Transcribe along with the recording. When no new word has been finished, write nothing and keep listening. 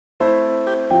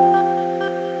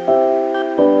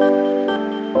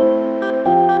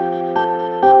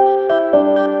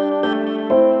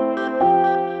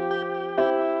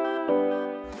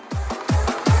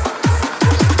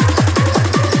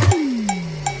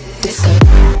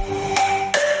disco.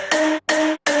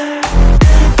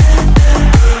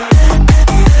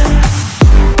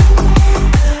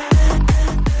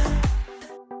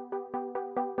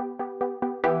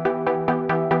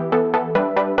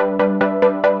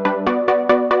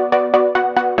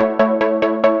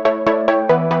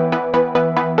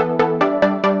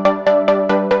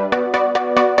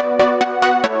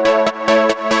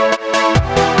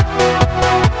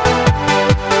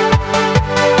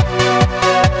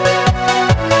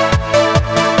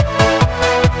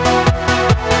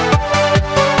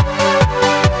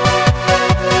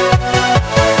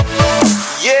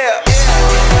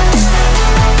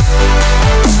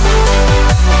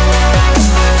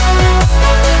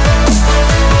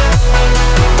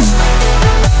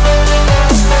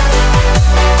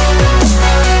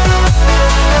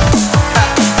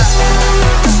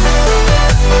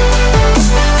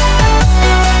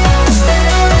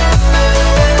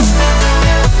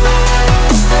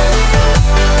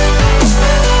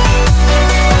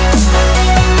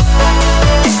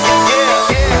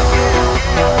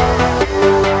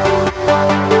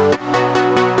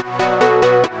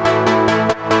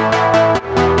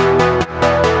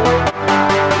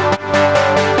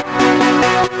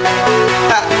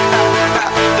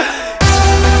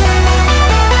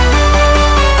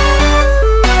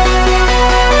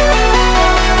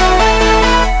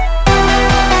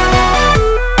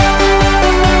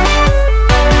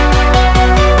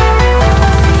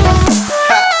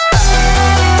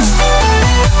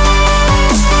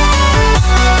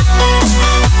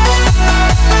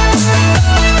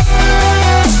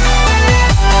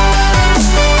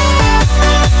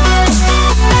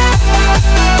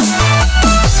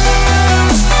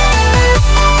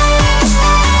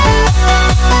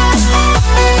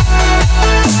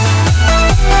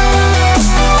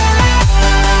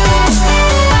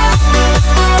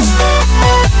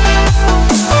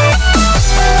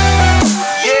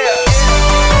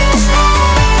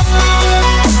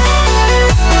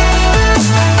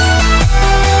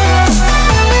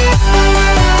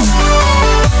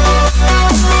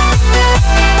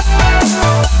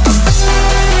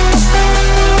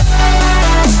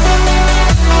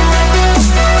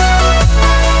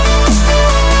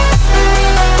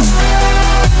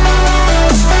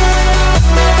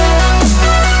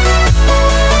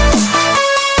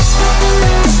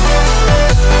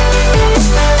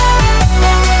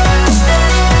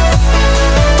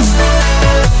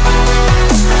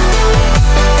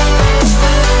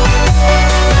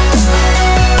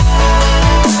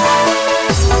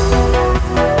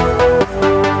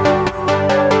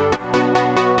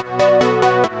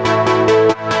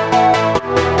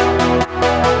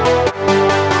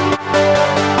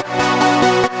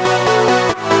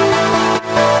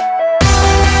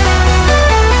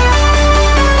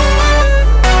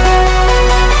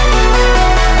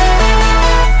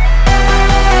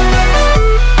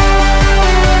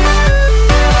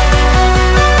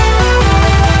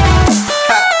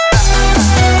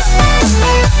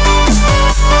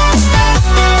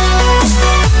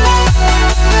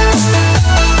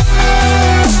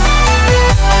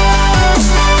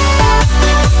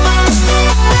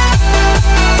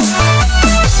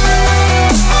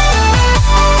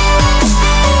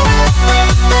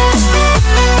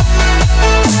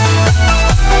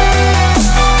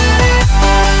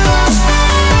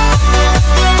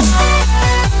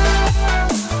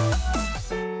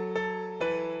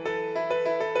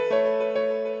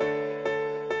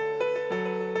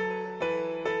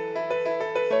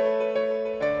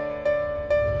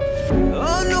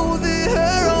 I know the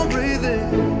air I'm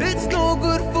breathing, it's no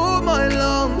good for my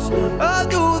lungs. I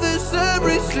do this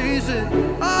every season,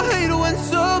 I hate when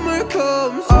summer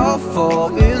comes. I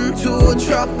fall into a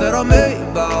trap that I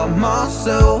made by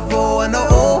myself. Oh, and I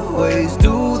always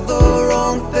do the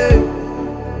wrong thing.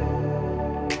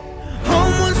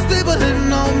 I'm unstable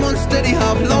and I'm unsteady,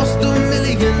 I've lost a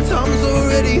million times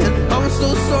already, and I'm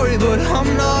so sorry, but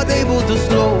I'm not able to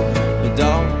slow me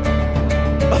down.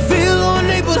 I feel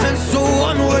unable and so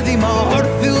unworthy, my heart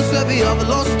feels heavy, I've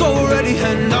lost already,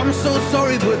 and I'm so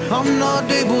sorry, but I'm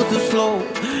not able to slow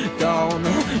down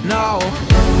now.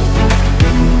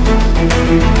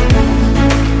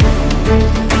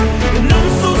 And I'm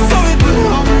so sorry, but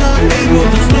I'm not able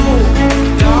to slow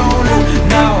down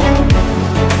now.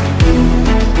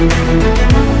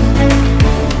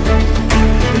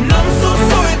 And I'm so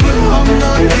sorry, but I'm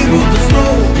not able to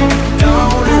slow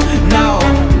down now.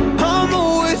 I'm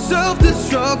always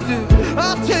self-destructive, I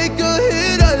take a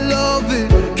hit, I love it.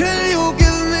 Can you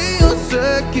give me a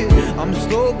second? I'm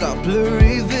slow, got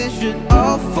blurry vision.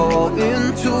 I fall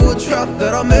into a trap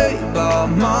that I made by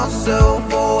myself.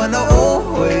 Oh, and I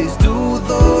always do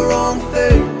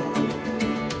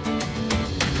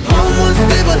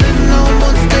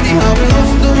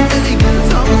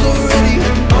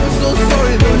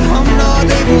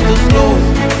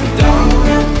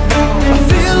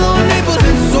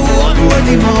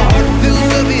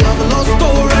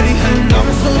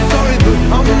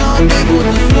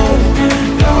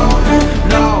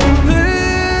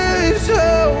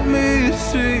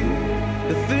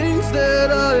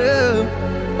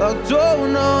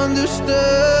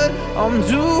understand. I'm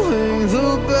doing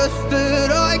the best that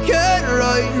I can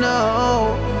right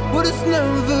now, but it's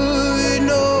never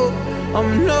enough.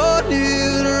 I'm not here